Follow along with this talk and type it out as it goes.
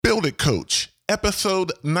Build It Coach,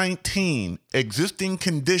 episode 19, Existing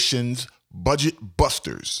Conditions, Budget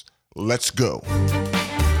Busters. Let's go.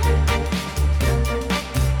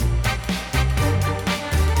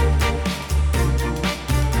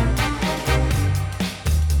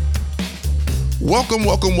 Welcome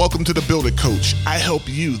to the Build It Coach. I help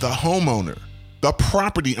you, the homeowner, the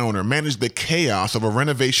property owner, manage the chaos of a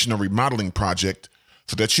renovation or remodeling project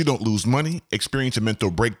so that you don't lose money, experience a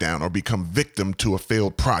mental breakdown, or become victim to a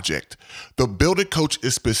failed project. The Build It Coach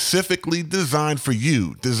is specifically designed for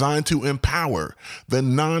you, designed to empower the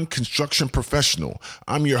non-construction professional.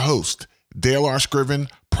 I'm your host, Dale R. Scriven,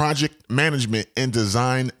 project management and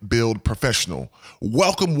design build professional.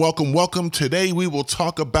 Welcome. Today we will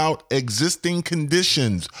talk about existing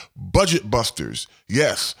conditions, budget busters.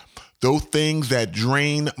 Yes, those things that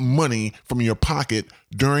drain money from your pocket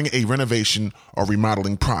during a renovation or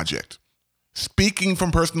remodeling project. Speaking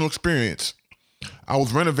from personal experience, I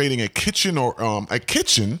was renovating a kitchen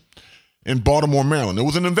in Baltimore, Maryland. It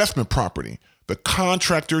was an investment property. The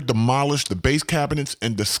contractor demolished the base cabinets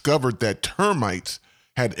and discovered that termites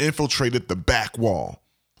had infiltrated the back wall.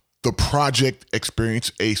 The project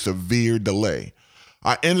experienced a severe delay.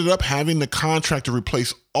 I ended up having the contractor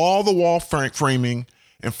replace all the wall framing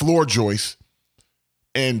and floor joists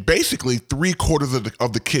and basically 3/4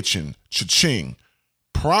 of the kitchen. Cha-ching.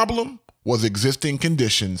 Problem was existing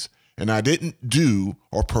conditions, and I didn't do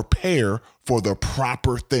or prepare for the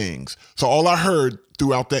proper things. So all I heard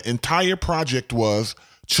throughout that entire project was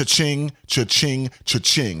cha-ching, cha-ching,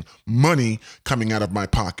 cha-ching, money coming out of my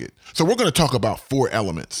pocket. So we're going to talk about 4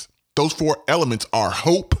 elements. Those 4 elements are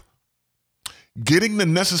hope, getting the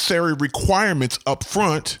necessary requirements up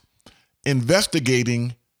front,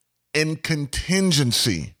 investigating, and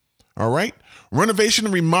contingency. All right? Renovation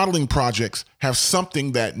and remodeling projects have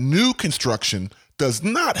something that new construction does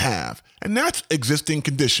not have, and that's existing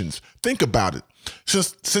conditions. Think about it.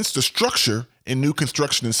 Since the structure in new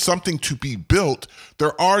construction is something to be built,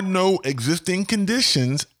 there are no existing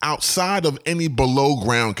conditions outside of any below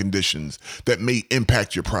ground conditions that may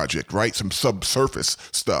impact your project, right? Some subsurface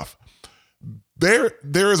stuff.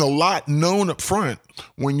 There is a lot known up front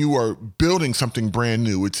when you are building something brand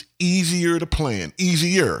new. It's easier to plan,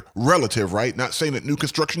 easier relative, right? Not saying that new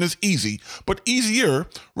construction is easy, but easier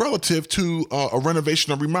relative to a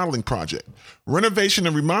renovation or remodeling project. Renovation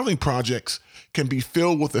and remodeling projects can be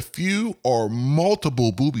filled with a few or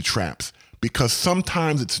multiple booby traps because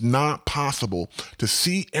sometimes it's not possible to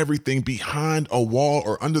see everything behind a wall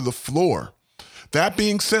or under the floor. That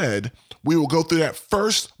being said, we will go through that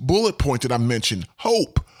first bullet point that I mentioned,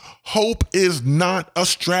 hope. Hope is not a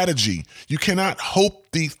strategy. You cannot hope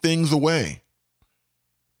these things away.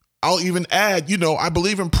 I'll even add, I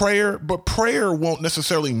believe in prayer, but prayer won't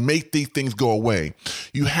necessarily make these things go away.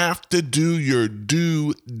 You have to do your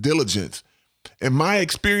due diligence. In my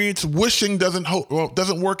experience, wishing doesn't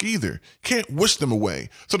work either. Can't wish them away.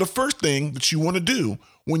 So the first thing that you want to do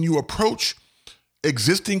when you approach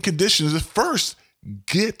existing conditions is first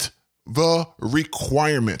get the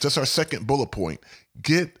requirements. That's our second bullet point.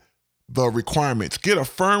 Get the requirements. Get a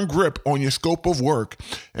firm grip on your scope of work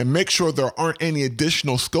and make sure there aren't any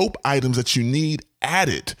additional scope items that you need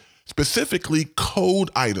added, specifically code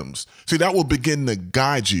items. See, that will begin to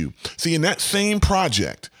guide you. See, in that same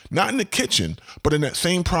project, not in the kitchen, but in that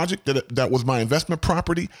same project that was my investment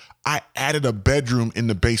property, I added a bedroom in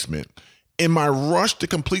the basement. In my rush to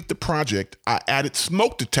complete the project, I added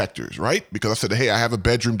smoke detectors, right? Because I said, hey, I have a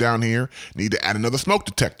bedroom down here, need to add another smoke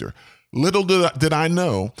detector. Little did I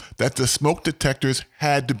know that the smoke detectors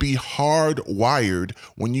had to be hardwired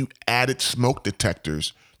when you added smoke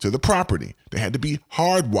detectors to the property. They had to be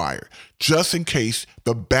hardwired just in case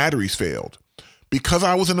the batteries failed. Because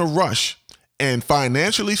I was in a rush and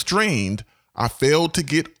financially strained, I failed to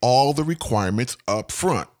get all the requirements up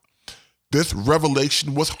front. This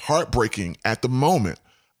revelation was heartbreaking at the moment.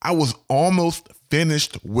 I was almost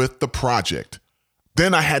finished with the project.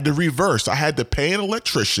 Then I had to reverse. I had to pay an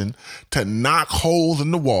electrician to knock holes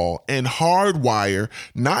in the wall and hardwire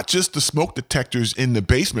not just the smoke detectors in the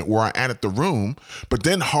basement where I added the room, but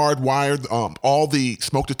then hardwired all the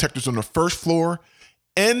smoke detectors on the first floor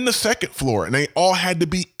and the second floor, and they all had to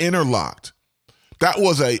be interlocked. That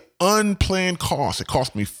was a unplanned cost. It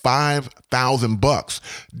cost me $5,000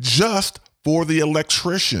 just for the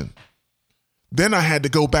electrician. Then I had to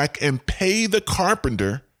go back and pay the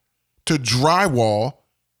carpenter to drywall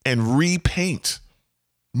and repaint.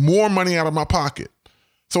 More money out of my pocket.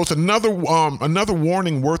 So it's another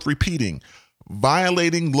warning worth repeating.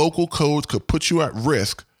 Violating local codes could put you at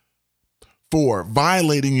risk for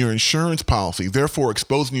violating your insurance policy, therefore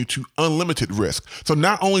exposing you to unlimited risk. So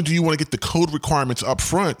not only do you want to get the code requirements up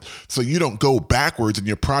front so you don't go backwards in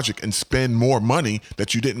your project and spend more money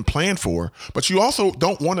that you didn't plan for, but you also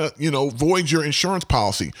don't want to, void your insurance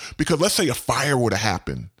policy, because let's say a fire would have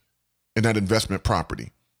happened in that investment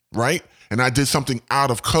property, right? And I did something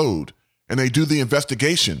out of code and they do the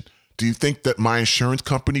investigation. Do you think that my insurance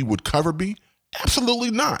company would cover me?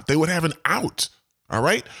 Absolutely not. They would have an out. All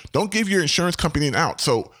right? Don't give your insurance company an out.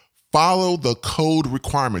 So follow the code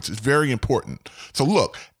requirements. It's very important. So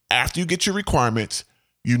look, after you get your requirements,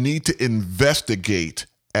 you need to investigate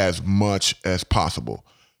as much as possible.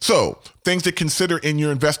 So things to consider in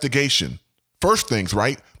your investigation. First things,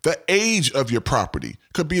 right? The age of your property.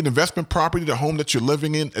 Could be an investment property, the home that you're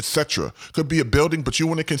living in, etc. Could be a building, but you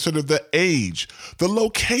want to consider the age. The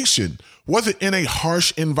location. Was it in a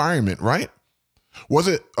harsh environment, right? Was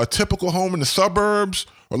it a typical home in the suburbs,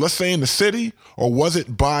 or let's say in the city, or was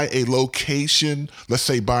it by a location, let's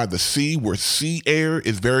say by the sea, where sea air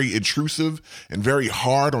is very intrusive and very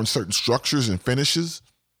hard on certain structures and finishes?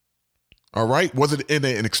 All right. Was it in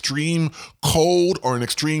an extreme cold or an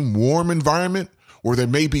extreme warm environment where there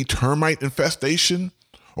may be termite infestation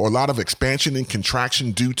or a lot of expansion and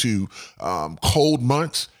contraction due to cold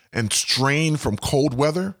months and strain from cold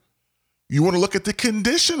weather? You want to look at the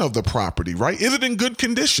condition of the property, right? Is it in good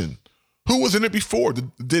condition? Who was in it before?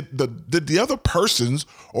 Did the other persons,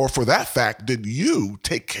 or for that fact, did you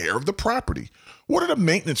take care of the property? What are the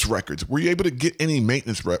maintenance records? Were you able to get any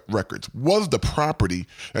maintenance records? Was the property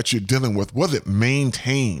that you're dealing with, was it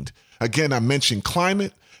maintained? Again, I mentioned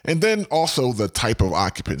climate, and then also the type of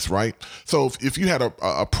occupants, right? So if you had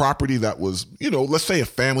a property that was, let's say a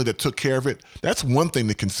family that took care of it, that's one thing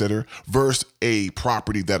to consider versus a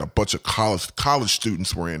property that a bunch of college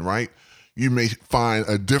students were in, right? You may find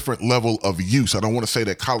a different level of use. I don't want to say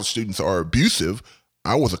that college students are abusive.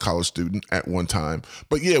 I was a college student at one time,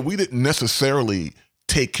 but yeah, we didn't necessarily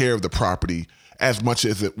take care of the property as much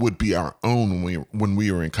as it would be our own when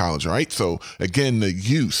we were in college, all right? So again, the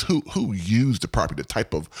use, who used the property, the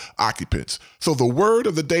type of occupants. So the word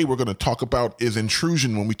of the day we're going to talk about is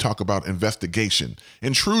intrusion when we talk about investigation.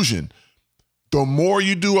 Intrusion. The more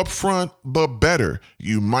you do up front, the better.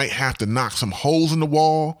 You might have to knock some holes in the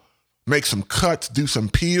wall, make some cuts, do some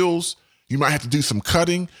peels. You might have to do some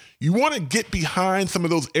cutting. You want to get behind some of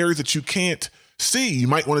those areas that you can't see. You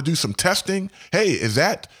might want to do some testing. Hey, is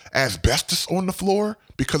that asbestos on the floor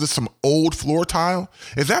because it's some old floor tile?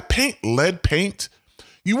 Is that paint lead paint?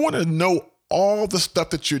 You want to know all the stuff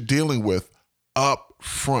that you're dealing with up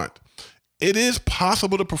front. It is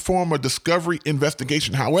possible to perform a discovery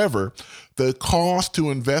investigation. However, the cost to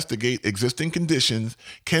investigate existing conditions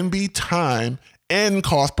can be time and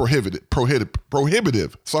cost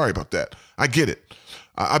prohibitive. Sorry about that. I get it.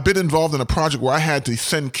 I've been involved in a project where I had to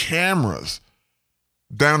send cameras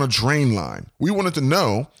down a drain line. We wanted to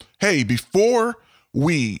know, hey, before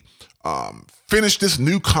we finish this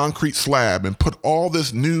new concrete slab and put all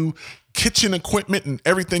this new kitchen equipment and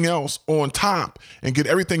everything else on top and get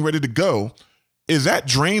everything ready to go, is that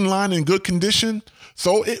drain line in good condition?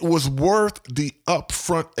 So it was worth the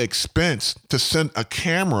upfront expense to send a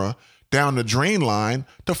camera down the drain line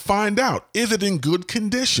to find out, is it in good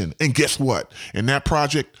condition? And guess what? In that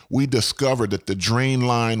project, we discovered that the drain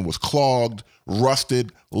line was clogged,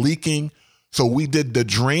 rusted, leaking. So we did the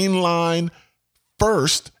drain line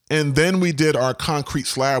first, and then we did our concrete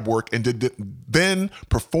slab work and then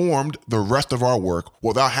performed the rest of our work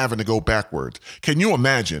without having to go backwards. Can you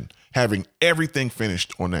imagine having everything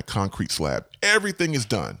finished on that concrete slab? Everything is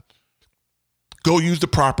done. Go use the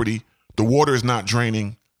property. The water is not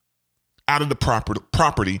draining out of the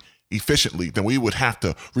property efficiently. Then we would have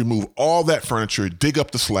to remove all that furniture, dig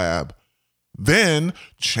up the slab, then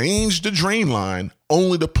change the drain line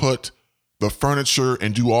only to put the furniture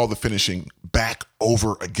and do all the finishing back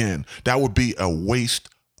over again. That would be a waste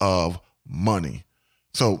of money.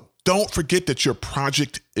 So don't forget that your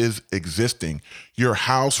project is existing. Your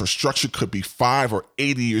house or structure could be 5 or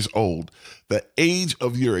 80 years old. The age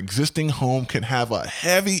of your existing home can have a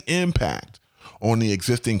heavy impact on the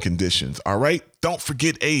existing conditions. All right. Don't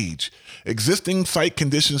forget age. Existing site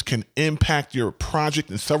conditions can impact your project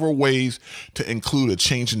in several ways, to include a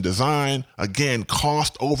change in design, again,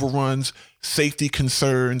 cost overruns, safety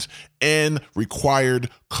concerns, and required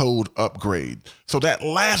code upgrade. So that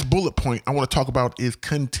last bullet point I want to talk about is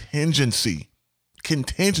contingency.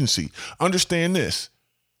 Contingency. Understand this.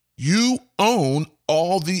 You own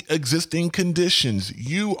all the existing conditions.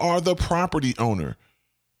 You are the property owner.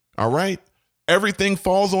 All right. Everything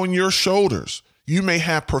falls on your shoulders. You may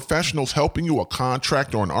have professionals helping you, a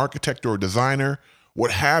contractor or an architect or a designer,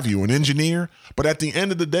 what have you, an engineer. But at the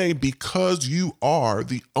end of the day, because you are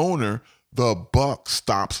the owner, the buck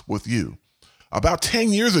stops with you. About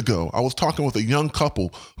 10 years ago, I was talking with a young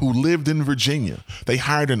couple who lived in Virginia. They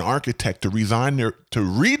hired an architect to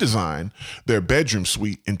redesign their bedroom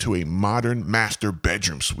suite into a modern master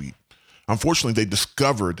bedroom suite. Unfortunately, they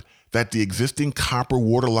discovered that the existing copper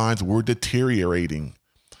water lines were deteriorating.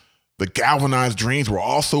 The galvanized drains were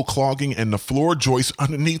also clogging, and the floor joist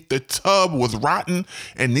underneath the tub was rotten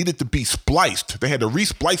and needed to be spliced. They had to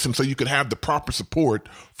re-splice them so you could have the proper support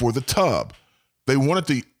for the tub. They wanted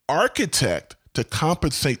the architect to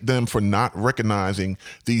compensate them for not recognizing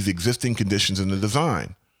these existing conditions in the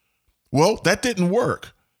design. Well, that didn't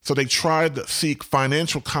work. So they tried to seek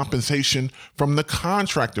financial compensation from the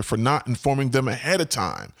contractor for not informing them ahead of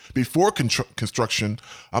time before construction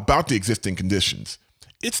about the existing conditions.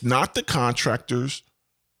 It's not the contractor's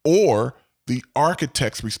or the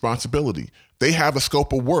architect's responsibility. They have a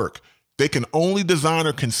scope of work. They can only design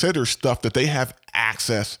or consider stuff that they have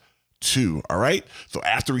access to, all right? So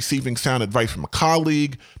after receiving sound advice from a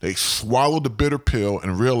colleague, they swallowed the bitter pill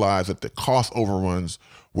and realized that the cost overruns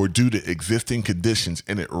were due to existing conditions,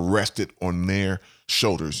 and it rested on their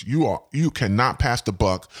shoulders. You cannot pass the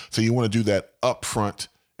buck, so you want to do that upfront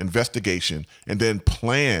investigation and then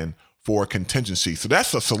plan for a contingency. So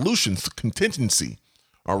that's a solution contingency,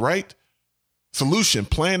 all right? Solution,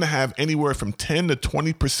 plan to have anywhere from 10 to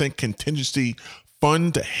 20% contingency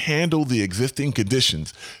fund to handle the existing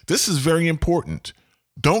conditions. This is very important.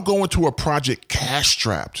 Don't go into a project cash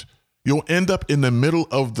strapped. You'll end up in the middle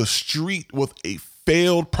of the street with a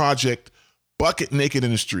failed project, bucket naked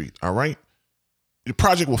in the street, all right? Your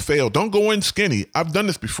project will fail. Don't go in skinny. I've done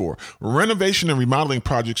this before. Renovation and remodeling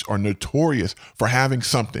projects are notorious for having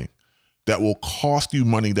something that will cost you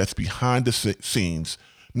money that's behind the scenes.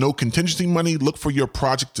 No contingency money. Look for your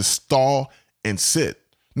project to stall and sit.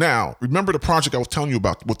 Now, remember the project I was telling you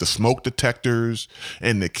about with the smoke detectors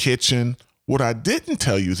and the kitchen? What I didn't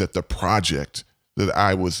tell you is that the project that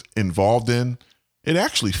I was involved in, it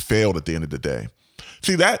actually failed at the end of the day.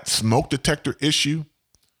 See, that smoke detector issue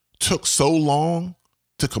took so long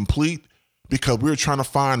to complete because we were trying to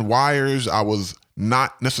find wires. I was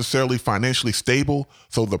not necessarily financially stable,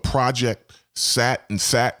 so the project sat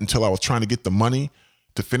until I was trying to get the money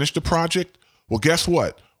to finish the project. Well, guess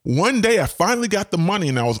what? One day I finally got the money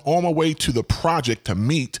and I was on my way to the project to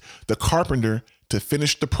meet the carpenter to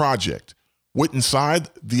finish the project. Went inside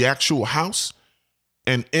the actual house,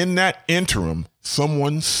 and in that interim,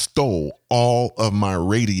 someone stole all of my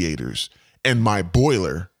radiators and my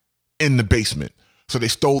boiler in the basement. So they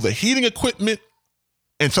stole the heating equipment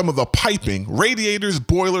and some of the piping, radiators,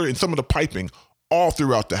 boiler, and some of the piping all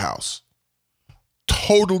throughout the house.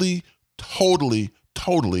 Totally,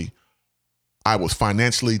 I was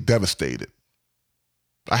financially devastated.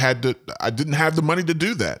 I didn't have the money to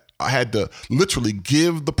do that. I had to literally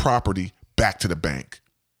give the property back to the bank.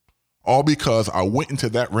 All because I went into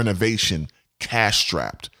that renovation cash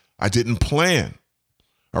strapped. I didn't plan.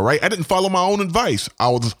 All right. I didn't follow my own advice. I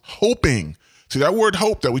was hoping. See, that word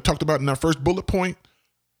hope that we talked about in our first bullet point,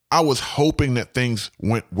 I was hoping that things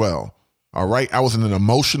went well. All right. I was in an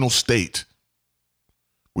emotional state.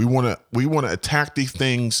 We want to attack these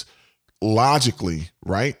things logically,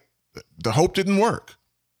 right? The hope didn't work.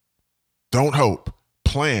 Don't hope.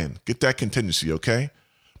 Plan. Get that contingency, okay?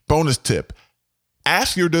 Bonus tip.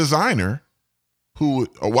 Ask your designer or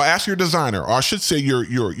I should say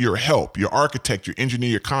your help, your architect, your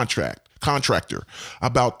engineer, your contractor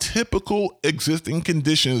about typical existing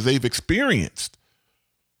conditions they've experienced.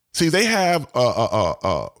 See, they have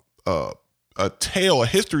a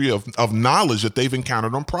history of knowledge that they've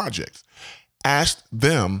encountered on projects. Ask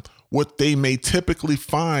them what they may typically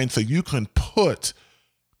find so you can put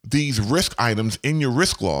these risk items in your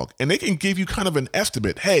risk log, and they can give you kind of an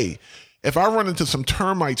estimate. Hey, if I run into some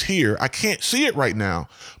termites here, I can't see it right now,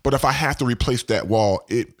 but if I have to replace that wall,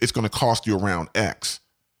 it's going to cost you around X.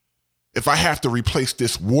 If I have to replace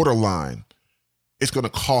this water line, it's going to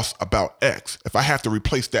cost about X. If I have to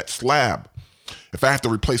replace that slab, if I have to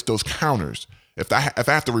replace those counters, if I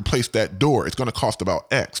have to replace that door, it's going to cost about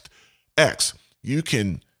X. You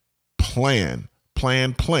can plan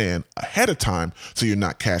ahead of time so you're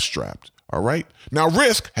not cash strapped. All right. Now,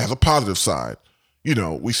 risk has a positive side. You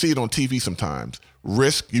know, we see it on TV sometimes.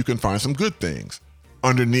 Risk, you can find some good things.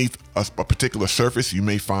 Underneath a particular surface, you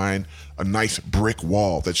may find a nice brick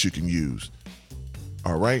wall that you can use.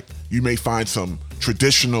 All right. You may find some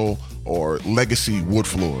traditional or legacy wood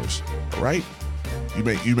floors. All right.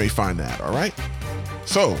 You may find that. All right.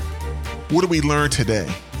 So what did we learn today?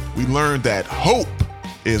 We learned that hope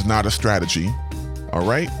is not a strategy. All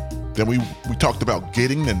right. Then we talked about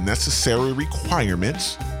getting the necessary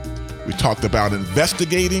requirements. We talked about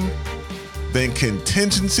investigating, then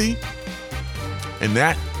contingency. And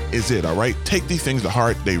that is it, all right? Take these things to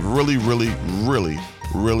heart. They really, really, really,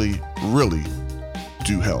 really, really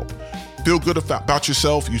do help. Feel good about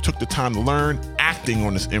yourself. You took the time to learn. Acting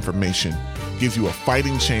on this information gives you a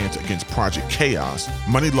fighting chance against project chaos,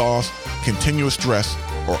 money loss, continuous stress,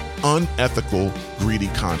 or unethical, greedy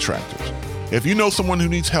contractors. If you know someone who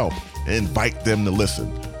needs help, invite them to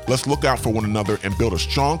listen. Let's look out for one another and build a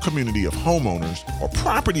strong community of homeowners or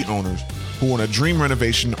property owners who want a dream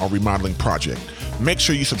renovation or remodeling project. Make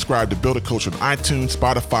sure you subscribe to Build a Coach on iTunes,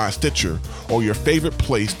 Spotify, Stitcher, or your favorite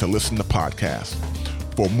place to listen to podcasts.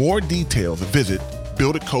 For more details, visit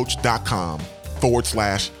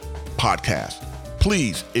buildacoach.com/podcast.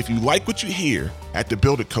 Please, if you like what you hear at the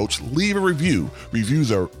Build a Coach, leave a review.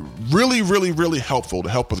 Reviews are really, really, really helpful to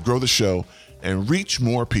help us grow the show and reach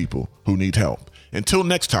more people who need help. Until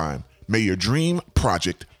next time, may your dream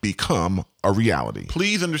project become a reality.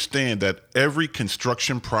 Please understand that every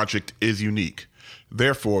construction project is unique.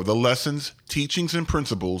 Therefore, the lessons, teachings, and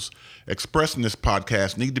principles expressed in this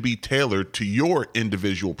podcast need to be tailored to your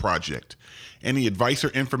individual project. Any advice or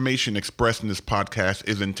information expressed in this podcast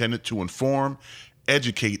is intended to inform,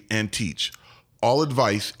 educate, and teach. All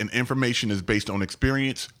advice and information is based on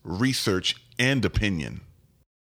experience, research, and opinion.